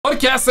और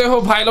कैसे हो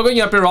भाई लोगों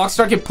यहाँ पे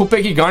Rockstar के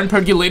पुप्पे की गांड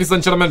फट गई ladies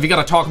and gentlemen we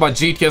gotta talk about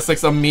GTA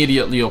 6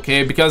 immediately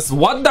okay because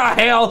what the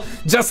hell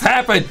just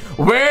happened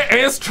where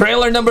is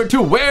trailer number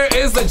 2 where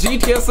is the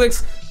GTA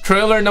 6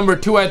 trailer number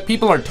 2 at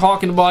people are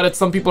talking about it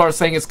some people are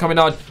saying it's coming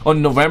out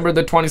on November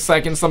the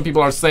 22nd some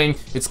people are saying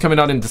it's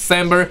coming out in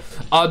December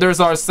others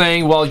are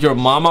saying well your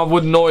mama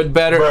would know it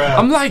better Bruh.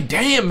 I'm like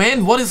damn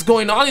man what is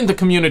going on in the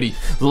community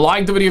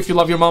like the video if you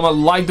love your mama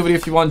like the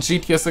video if you want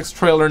GTA 6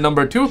 trailer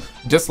number 2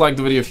 dislike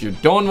the video if you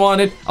don't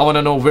want it I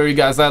want to know where you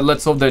guys at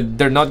let's hope that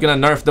they're not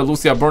gonna nerf the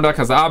Lucia Brunda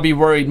because I'll be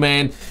worried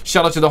man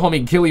shout out to the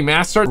homie Gilly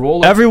Master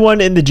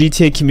everyone in the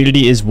GTA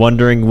community is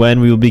wondering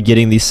when we will be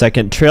getting the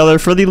second trailer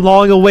for the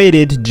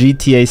long-awaited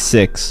GTA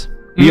 6.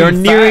 We are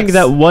nearing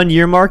that 1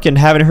 year mark and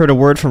haven't heard a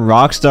word from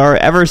Rockstar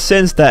ever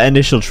since that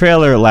initial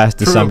trailer last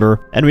December.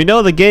 And we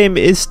know the game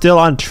is still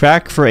on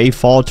track for a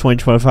fall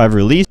 2025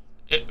 release.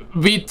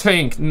 We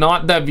think,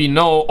 not that we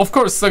know. Of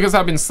course, suckers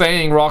have been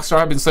saying, Rockstar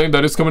have been saying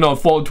that it's coming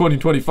out fall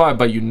 2025,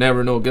 but you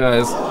never know,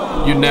 guys.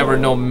 You never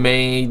know,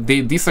 man.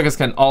 These suckers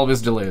can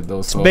always delay it,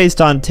 though. So. It's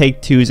based on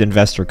Take-Two's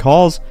investor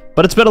calls,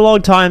 but it's been a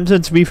long time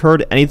since we've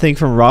heard anything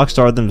from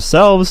Rockstar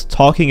themselves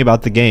talking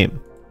about the game.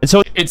 And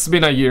so it's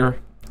been a year.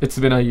 It's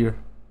been a year.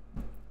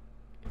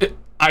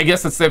 I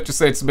guess it's safe to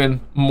say it's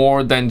been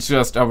more than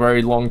just a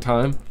very long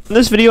time. In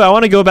this video, I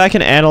want to go back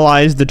and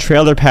analyze the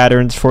trailer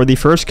patterns for the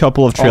first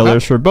couple of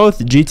trailers for both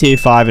GTA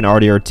 5 and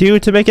RDR2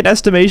 to make an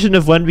estimation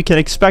of when we can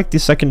expect the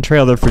second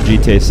trailer for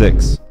GTA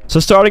 6. So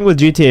starting with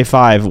GTA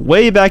 5,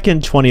 way back in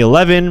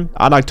 2011,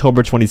 on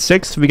October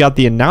 26th, we got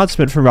the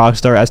announcement from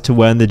Rockstar as to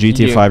when the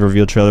GTA 5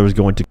 reveal trailer was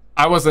going to...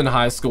 I was in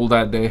high school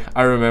that day,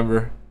 I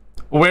remember.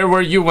 Where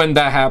were you when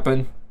that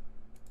happened?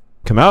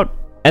 Come out.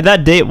 And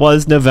that date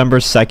was November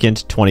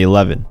 2nd,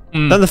 2011.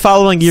 Then the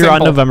following year,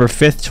 on November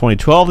 5th,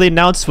 2012, they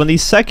announced when the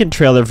second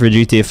trailer for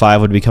GTA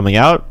 5 would be coming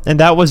out, and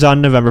that was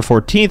on November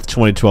 14th,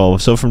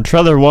 2012. So from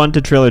trailer 1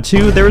 to trailer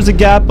 2, there was a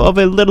gap of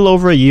a little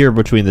over a year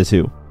between the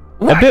two.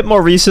 What? A bit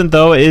more recent,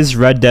 though, is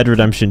Red Dead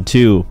Redemption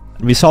 2.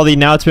 We saw the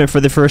announcement for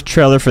the first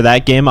trailer for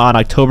that game on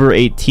October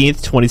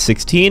 18th,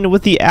 2016,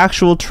 with the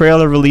actual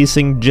trailer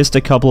releasing just a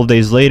couple of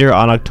days later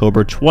on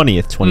October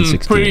 20th,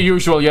 2016. Pretty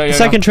usual, yeah. The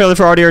second trailer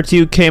for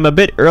RDR2 came a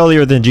bit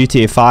earlier than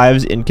GTA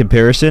 5's in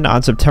comparison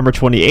on September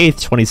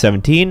 28th,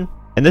 2017,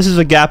 and this is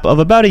a gap of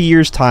about a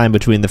year's time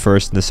between the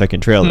first and the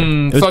second trailer.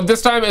 So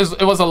this time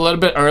it was a little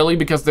bit early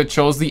because they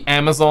chose the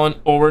Amazon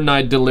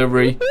overnight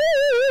delivery.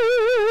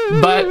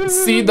 But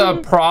see, the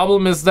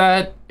problem is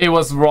that it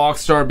was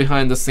Rockstar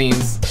behind the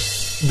scenes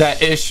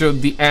that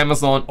issued the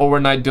Amazon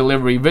overnight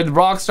delivery. With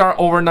Rockstar,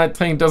 overnight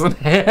thing doesn't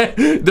happen.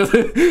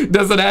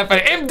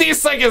 If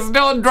these suckers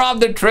don't drop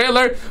the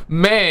trailer,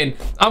 man,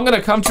 I'm gonna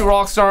come to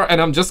Rockstar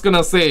and I'm just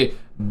gonna say,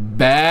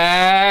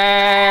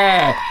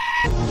 bah.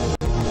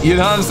 You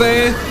know what I'm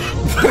saying?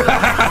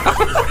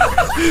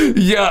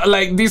 Yeah,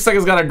 like these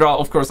suckers gotta drop.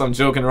 Of course, I'm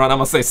joking around. I'm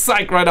gonna say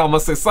psych right now. I'm gonna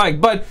say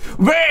psych. But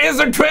where is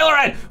the trailer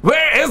at?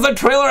 Where is the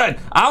trailer at?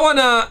 I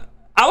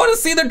wanna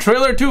see the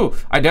trailer too.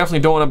 I definitely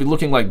don't want to be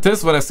looking like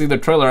this when I see the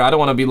trailer. I don't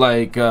want to be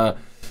like, I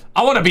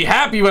want to be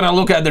happy when I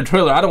look at the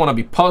trailer. I don't want to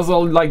be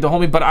puzzled like the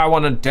homie, but I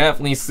want to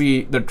definitely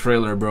see the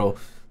trailer, bro.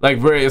 Like,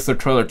 where is the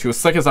trailer too?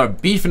 Suckers are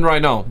beefing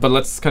right now, but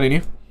let's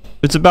continue.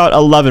 It's about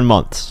 11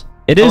 months.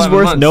 It is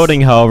worth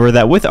noting, however,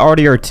 that with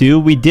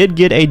RDR2, we did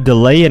get a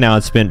delay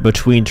announcement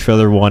between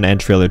trailer 1 and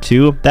trailer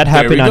 2. That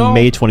happened on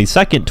May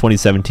 22nd,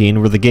 2017,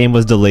 where the game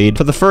was delayed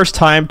for the first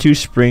time to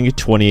spring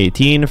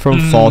 2018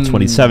 from fall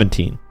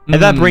 2017.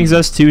 And that brings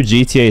us to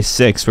GTA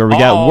 6, where we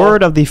got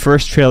word of the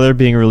first trailer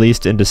being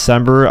released in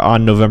December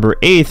on November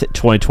 8th,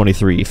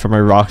 2023, from a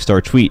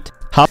Rockstar tweet.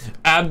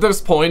 At this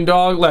point,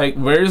 dog, like,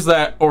 where's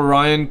that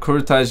Orion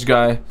Kurtaj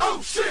guy?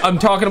 Oh, shit. I'm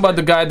talking about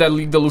the guy that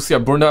leaked the Lucia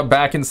Brunda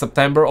back in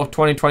September of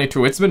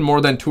 2022. It's been more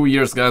than 2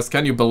 years, guys.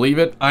 Can you believe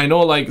it? I know,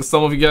 like,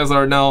 some of you guys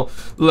are now,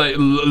 like,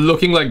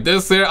 looking like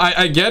this here.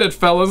 I get it,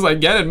 fellas. I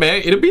get it,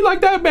 man. It'll be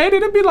like that, man.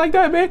 It'll be like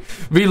that, man.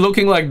 We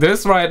looking like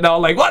this right now.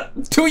 Like,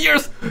 what? 2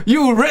 years?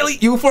 You really?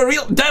 You for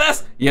real?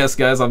 Deadass? Yes,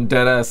 guys, I'm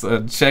deadass.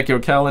 Check your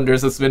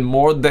calendars. It's been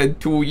more than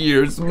 2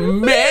 years,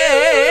 man.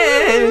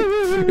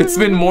 It's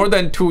been more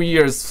than 2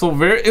 years. So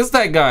where is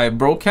that guy,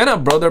 bro? Can a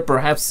brother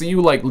perhaps see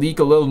you like leak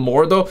a little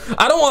more though?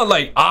 I don't want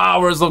like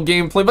hours of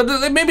gameplay, but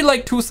maybe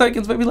like 2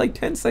 seconds, maybe like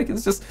 10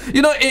 seconds. Just,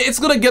 you know, it's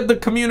gonna get the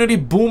community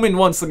booming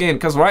once again.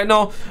 Because right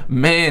now,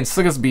 man,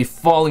 suckers be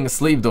falling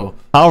asleep though.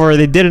 However,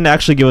 they didn't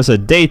actually give us a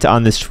date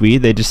on this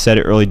tweet. They just said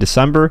it early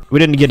December. We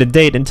didn't get a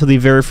date until the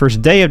very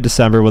first day of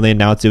December when they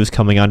announced it was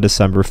coming on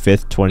December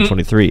 5th,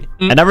 2023.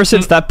 And ever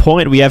since that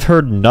point, we have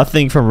heard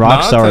nothing from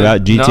Rockstar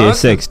about GTA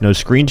 6. No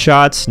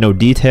screenshots, no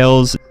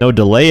details, no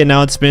delay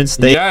announcements.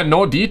 Yeah,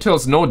 no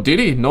details, no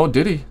Diddy.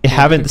 They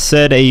haven't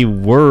said a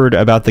word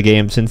about the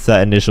game since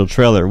that initial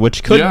trailer,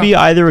 which could be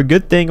either a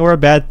good thing or a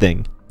bad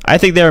thing. I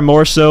think they're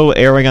more so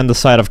erring on the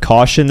side of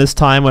caution this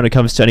time when it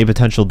comes to any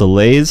potential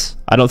delays.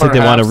 I don't think they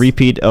want a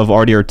repeat of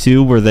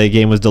RDR2 where the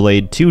game was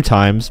delayed 2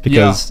 times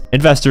because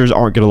investors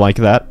aren't going to like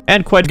that.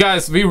 And quite...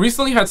 Guys, we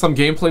recently had some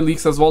gameplay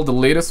leaks as well, the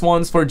latest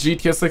ones for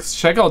GTA 6.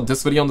 Check out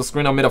this video on the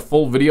screen. I made a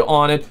full video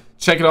on it.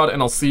 Check it out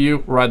and I'll see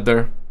you right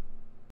there.